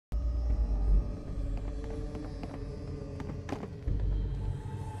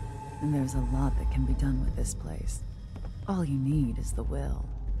And there's a lot that can be done with this place. All you need is the will.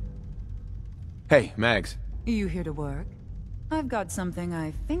 Hey, Mags. You here to work? I've got something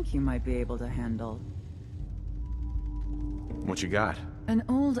I think you might be able to handle. What you got? An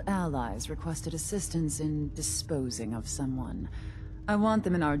old ally's requested assistance in disposing of someone. I want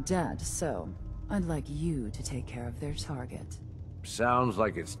them in our debt, so I'd like you to take care of their target. Sounds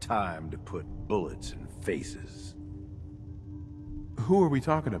like it's time to put bullets in faces. Who are we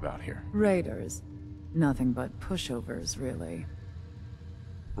talking about here? Raiders. Nothing but pushovers, really.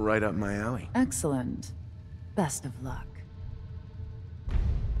 Right up my alley. Excellent. Best of luck.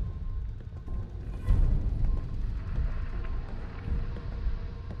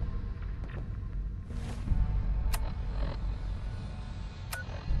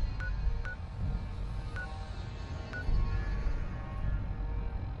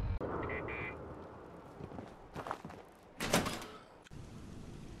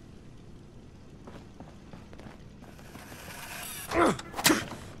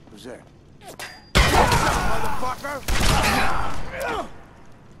 Who's there? Motherfucker!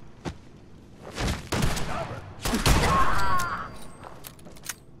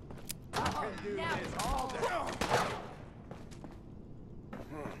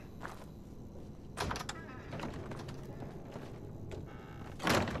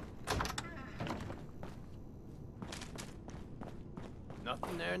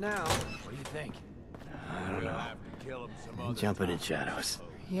 Nothing there now. What do you think? I don't know. Kill him some other Jumping in shadows.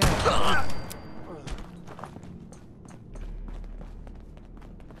 Yeah.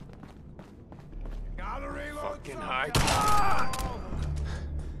 Gotta reload. Fucking high.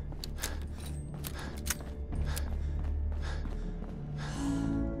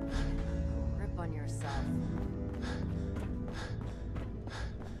 Grip on yourself.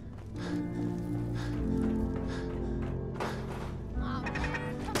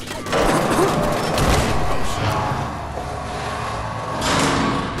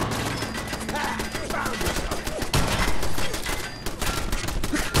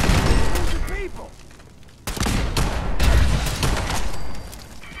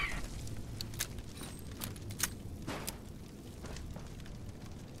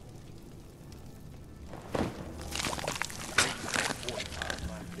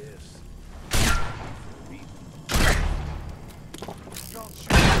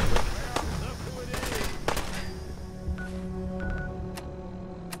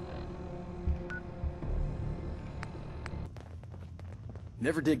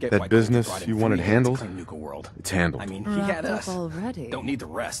 Never did get That quite business brought in you wanted 3 hands handled? to clean Nuka World. It's handled. I mean, he Wrapped had up us. already. Don't need the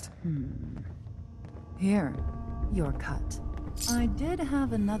rest. Here, your cut. I did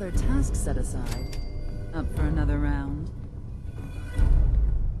have another task set aside. Up for another round.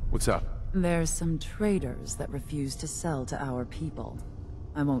 What's up? There's some traders that refuse to sell to our people.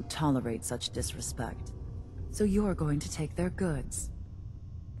 I won't tolerate such disrespect. So you're going to take their goods.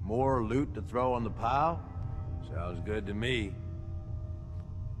 More loot to throw on the pile? Sounds good to me.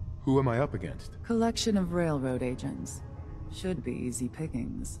 Who am I up against? Collection of railroad agents. Should be easy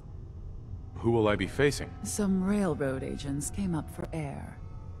pickings. Who will I be facing? Some railroad agents came up for air.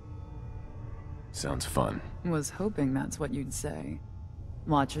 Sounds fun. Was hoping that's what you'd say.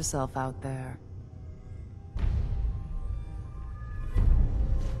 Watch yourself out there.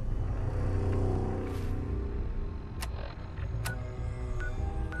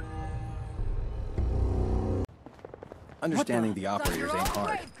 Understanding the operators ain't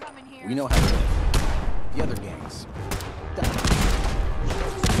hard. We know how to live. The other gangs.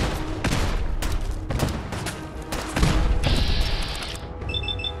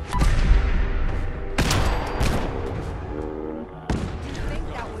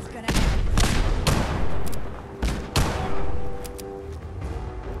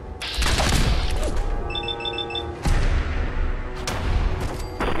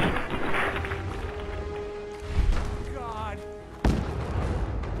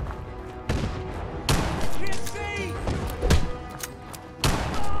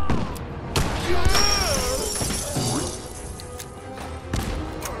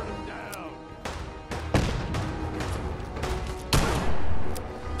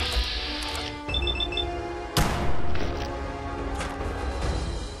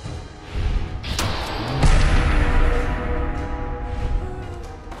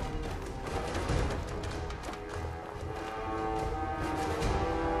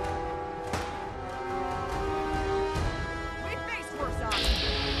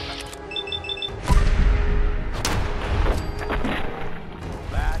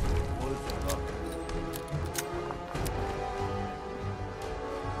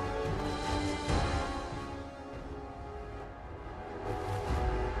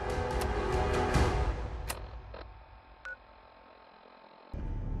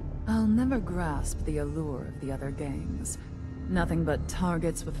 never grasp the allure of the other gangs. Nothing but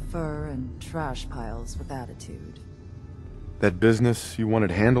targets with fur and trash piles with attitude. That business you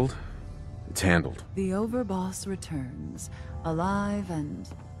wanted handled? It's handled. The overboss returns, alive and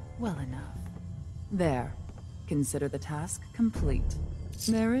well enough. There. Consider the task complete.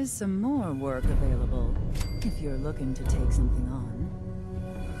 There is some more work available, if you're looking to take something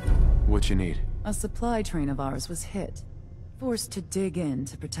on. What you need? A supply train of ours was hit. Forced to dig in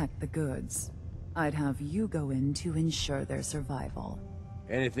to protect the goods. I'd have you go in to ensure their survival.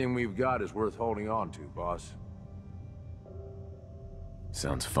 Anything we've got is worth holding on to, boss.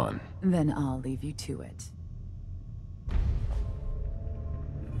 Sounds fun. Then I'll leave you to it.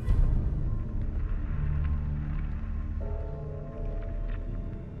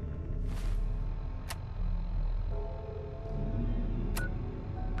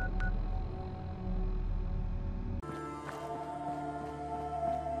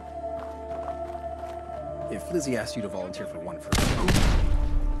 If Lizzie asked you to volunteer for one for...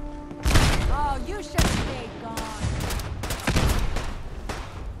 Oh, you should have stayed gone.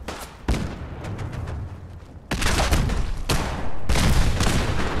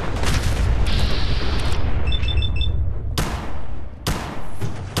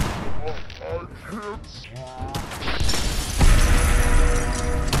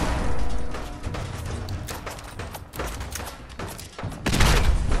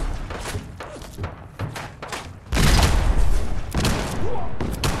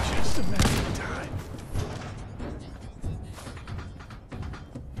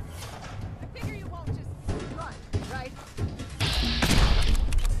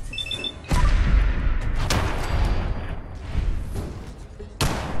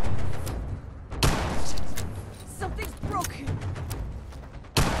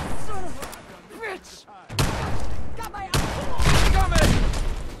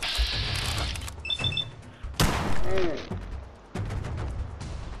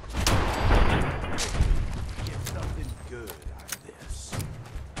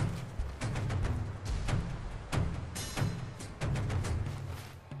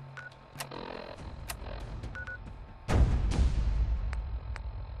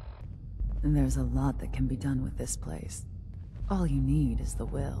 And there's a lot that can be done with this place. All you need is the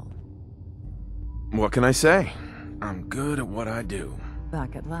will. What can I say? I'm good at what I do.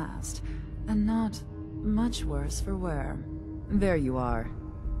 Back at last, and not much worse for wear. There you are.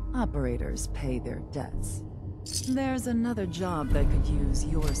 Operators pay their debts. There's another job that could use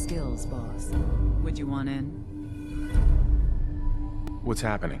your skills, boss. Would you want in? What's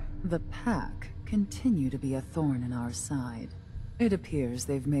happening? The Pack continue to be a thorn in our side. It appears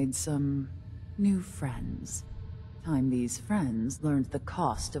they've made some new friends. Time these friends learned the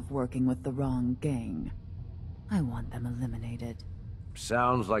cost of working with the wrong gang. I want them eliminated.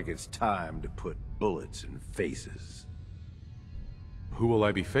 Sounds like it's time to put bullets in faces. Who will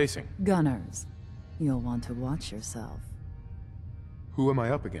I be facing? Gunners. You'll want to watch yourself. Who am I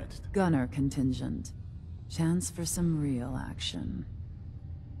up against? Gunner contingent. Chance for some real action.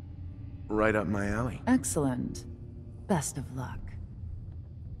 Right up my alley. Excellent. Best of luck.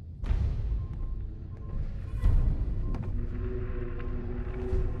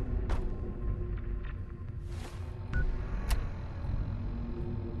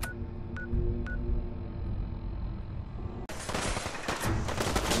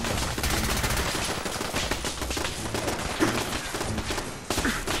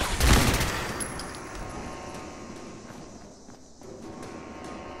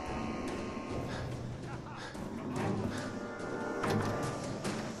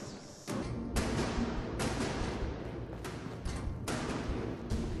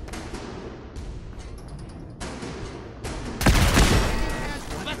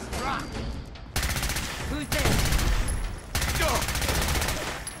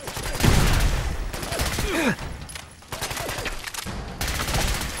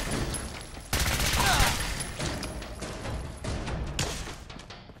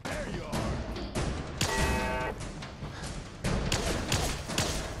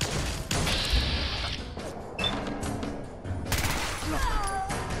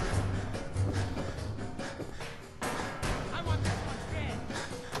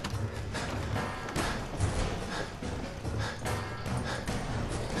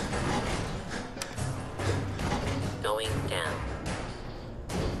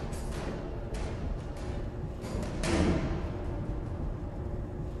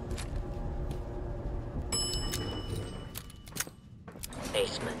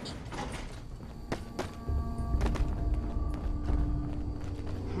 Basement.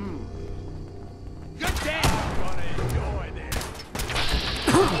 Good day! Gonna enjoy this.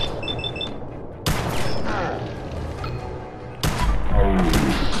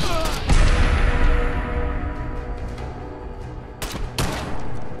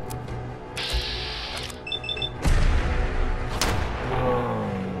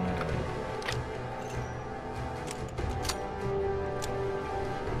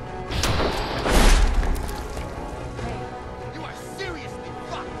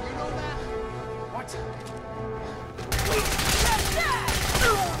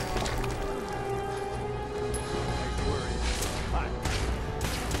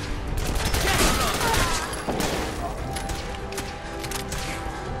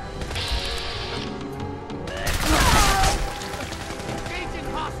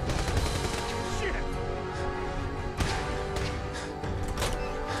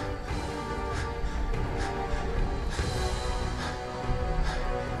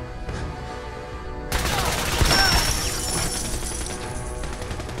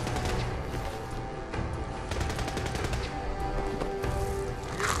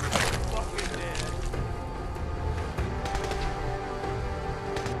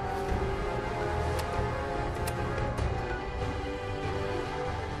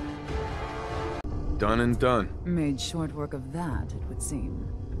 Done and done. Made short work of that, it would seem.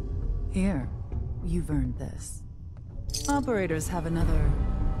 Here, you've earned this. Operators have another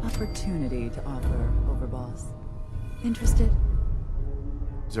opportunity to offer, Overboss. Interested?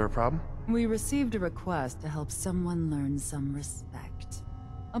 Is there a problem? We received a request to help someone learn some respect.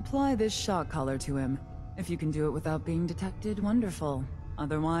 Apply this shock collar to him. If you can do it without being detected, wonderful.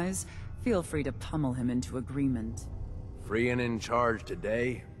 Otherwise, feel free to pummel him into agreement. Free and in charge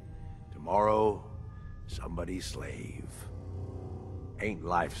today. Tomorrow, somebody's slave. Ain't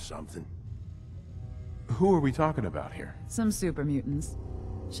life something? Who are we talking about here? Some super mutants.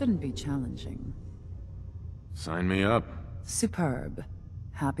 Shouldn't be challenging. Sign me up. Superb.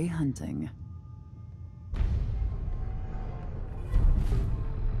 Happy hunting.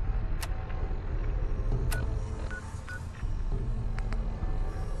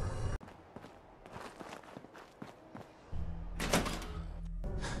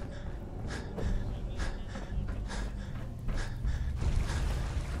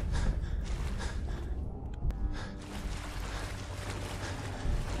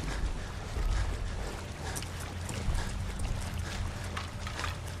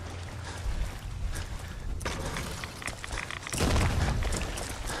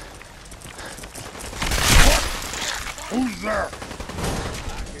 Who's there?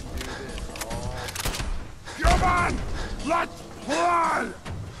 Come on! Let's play!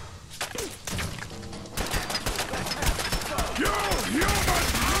 You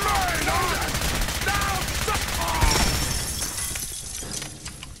humans made us!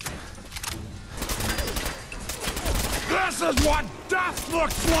 This is what death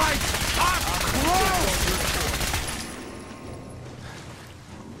looks like! Up close!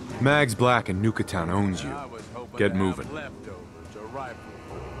 Mags Black and Nuka Town owns you. Get moving.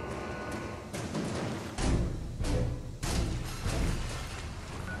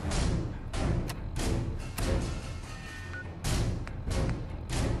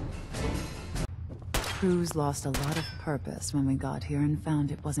 Crews lost a lot of purpose when we got here and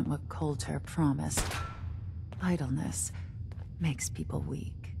found it wasn't what Coulter promised. Idleness makes people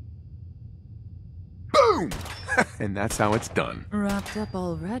weak. Boom! And that's how it's done. Wrapped up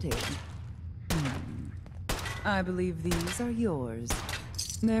already? I believe these are yours.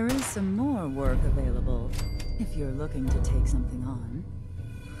 There is some more work available, if you're looking to take something on.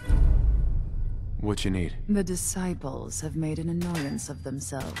 What you need? The Disciples have made an annoyance of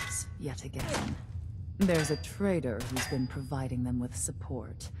themselves, yet again. There's a trader who's been providing them with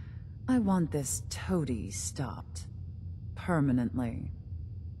support. I want this toady stopped. Permanently.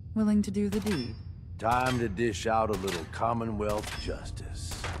 Willing to do the deed? Time to dish out a little Commonwealth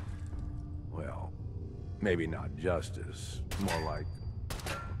justice. Well, maybe not justice. More like...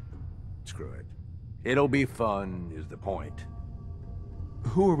 screw it. It'll be fun, is the point.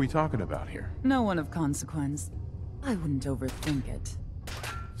 Who are we talking about here? No one of consequence. I wouldn't overthink it.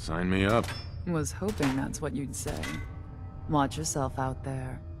 Sign me up. Was hoping that's what you'd say. Watch yourself out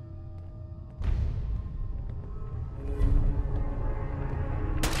there.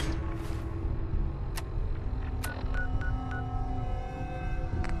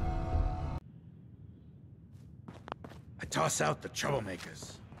 I toss out the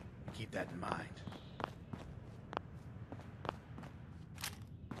troublemakers. Keep that in mind.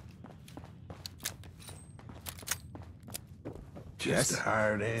 Just a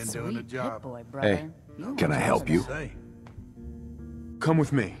hired hand doing the job. Boy, brother. Hey, Can I help you? come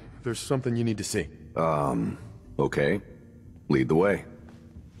with me. There's something you need to see. Okay. Lead the way.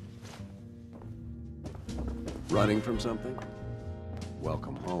 Running from something?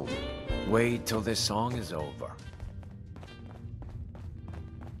 Welcome home. Wait till this song is over.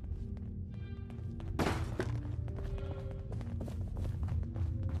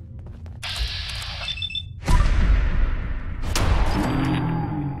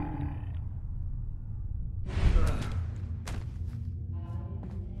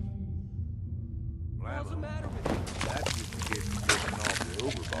 What's the matter with you? That's just getting taken off the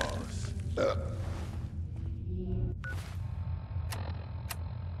overboss.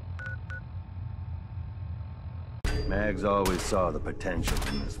 Mags always saw the potential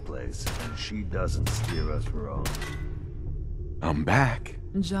in this place, and she doesn't steer us wrong. I'm back.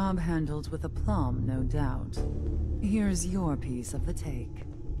 Job handled with aplomb, no doubt. Here's your piece of the take.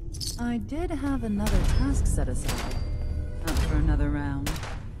 I did have another task set aside. Up for another round.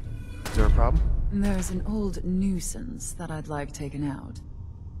 Is there a problem? There's an old nuisance that I'd like taken out.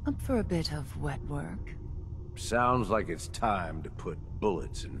 Up for a bit of wet work. Sounds like it's time to put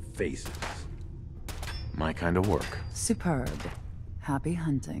bullets in faces. My kind of work. Superb. Happy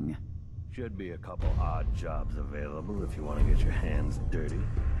hunting. Should be a couple odd jobs available if you want to get your hands dirty.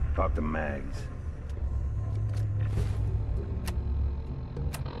 Talk to Mags.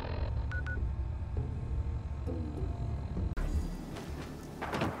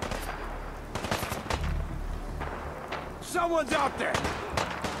 Someone's out there!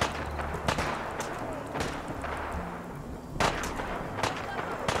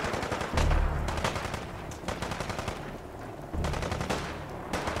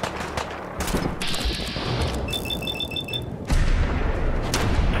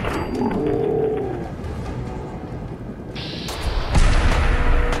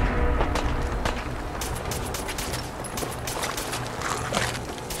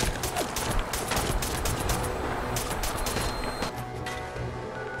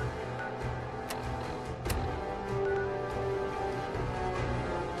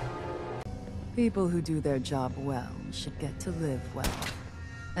 People who do their job well should get to live well.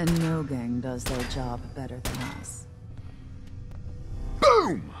 And no gang does their job better than us.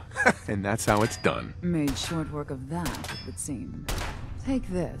 Boom! And that's how it's done. Made short work of that, it would seem. Take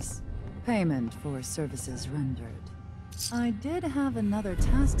this. Payment for services rendered. I did have another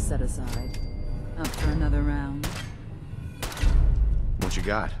task set aside. Up for another round. What you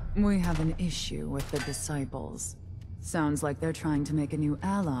got? We have an issue with the Disciples. Sounds like they're trying to make a new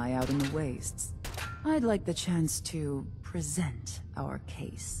ally out in the wastes. I'd like the chance to present our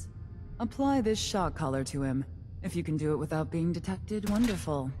case. Apply this shock collar to him. If you can do it without being detected,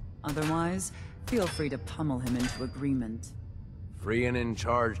 wonderful. Otherwise, feel free to pummel him into agreement. Free and in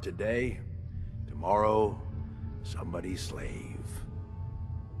charge today, tomorrow, somebody's slave.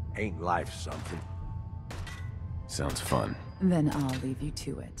 Ain't life something? Sounds fun. Then I'll leave you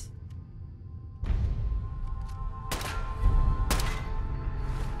to it.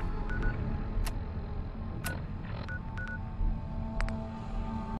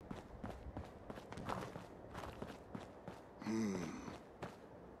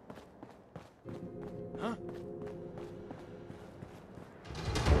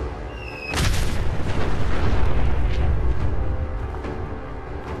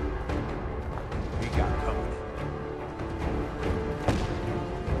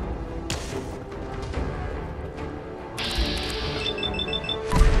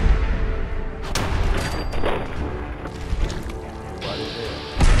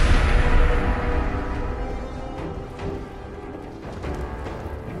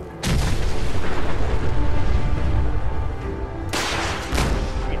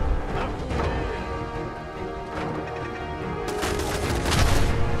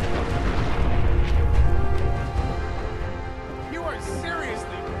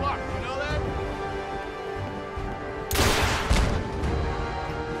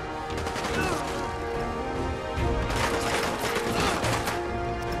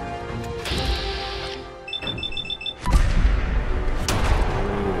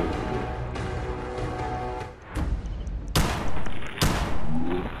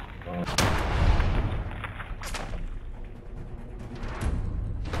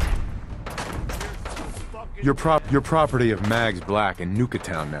 You're property of Mags Black in Nuka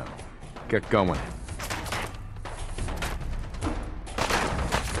Town now. Get going.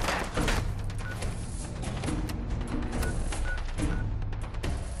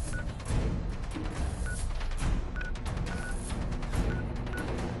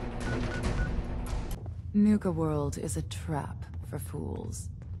 Nuka World is a trap for fools,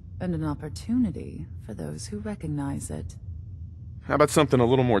 and an opportunity for those who recognize it. How about something a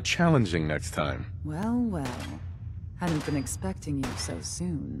little more challenging next time? Well, well. Hadn't been expecting you so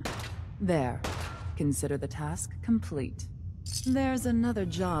soon. There. Consider the task complete. There's another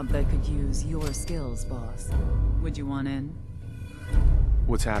job that could use your skills, boss. Would you want in?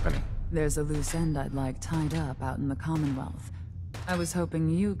 What's happening? There's a loose end I'd like tied up out in the Commonwealth. I was hoping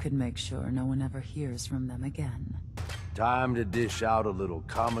you could make sure no one ever hears from them again. Time to dish out a little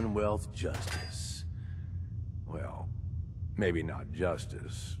Commonwealth justice. Well, maybe not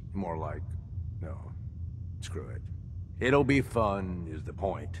justice. More like, no, screw it. It'll be fun, is the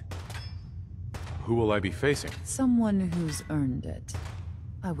point. Who will I be facing? Someone who's earned it.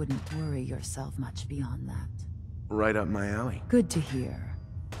 I wouldn't worry yourself much beyond that. Right up my alley. Good to hear.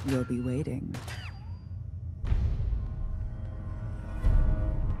 We'll be waiting.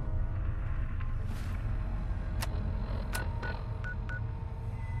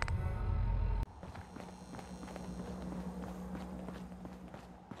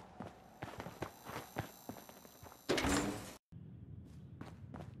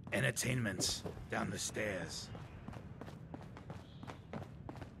 Entertainment's down the stairs.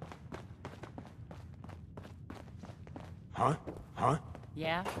 Huh? Huh?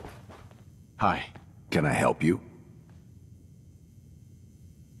 Yeah? Hi. Can I help you?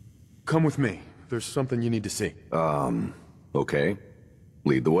 Come with me. There's something you need to see. Okay.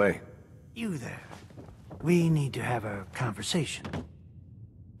 Lead the way. You there. We need to have a conversation.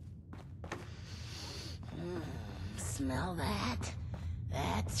 Smell that?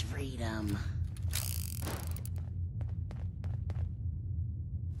 That's freedom.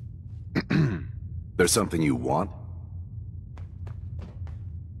 There's something you want?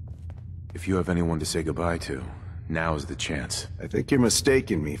 If you have anyone to say goodbye to, now's the chance. I think you're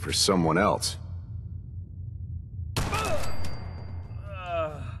mistaking me for someone else.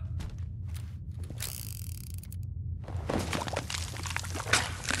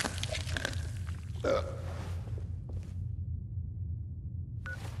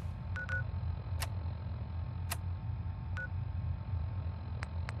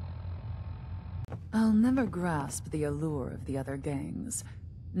 I'll never grasp the allure of the other gangs.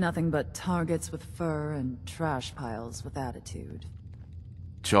 Nothing but targets with fur and trash piles with attitude.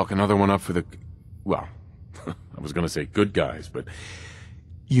 Chalk another one up for the... well, I was gonna say good guys, but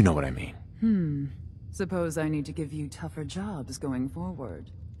you know what I mean. Suppose I need to give you tougher jobs going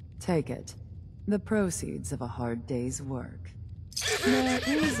forward. Take it. The proceeds of a hard day's work. There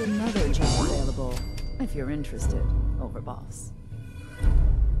is another job available, if you're interested, Overboss.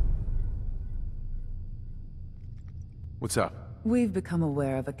 What's up? We've become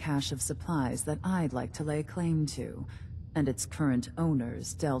aware of a cache of supplies that I'd like to lay claim to, and its current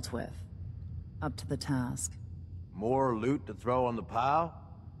owners dealt with. Up to the task. More loot to throw on the pile?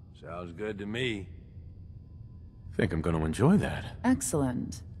 Sounds good to me. Think I'm gonna enjoy that.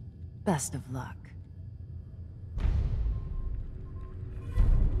 Excellent. Best of luck.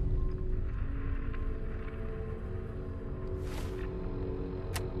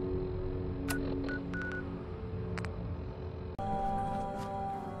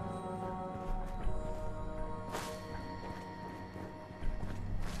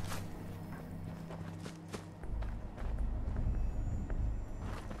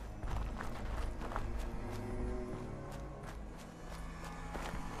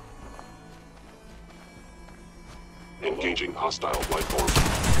 Engaging hostile life form.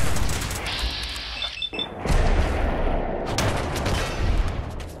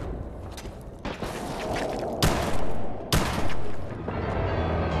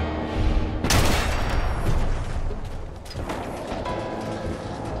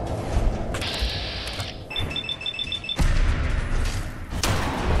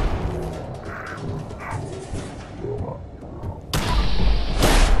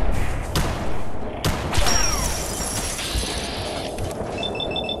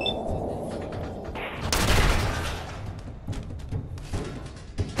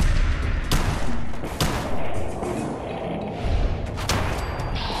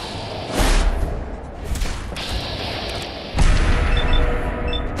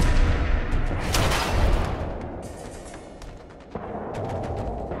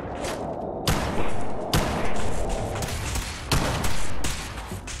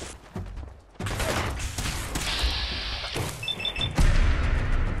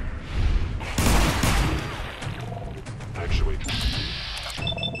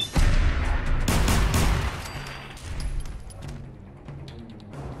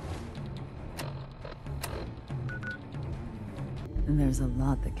 And there's a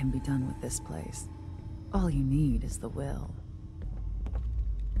lot that can be done with this place. All you need is the will.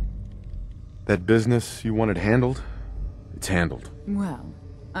 That business you wanted handled? It's handled. Well,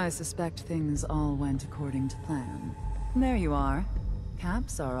 I suspect things all went according to plan. There you are.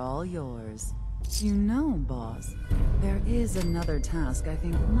 Caps are all yours. You know, boss, there is another task I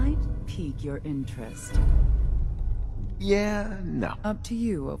think might pique your interest. Yeah, no. Up to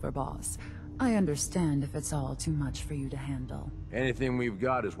you, Overboss. I understand if it's all too much for you to handle. Anything we've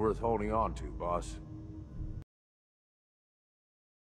got is worth holding on to, boss.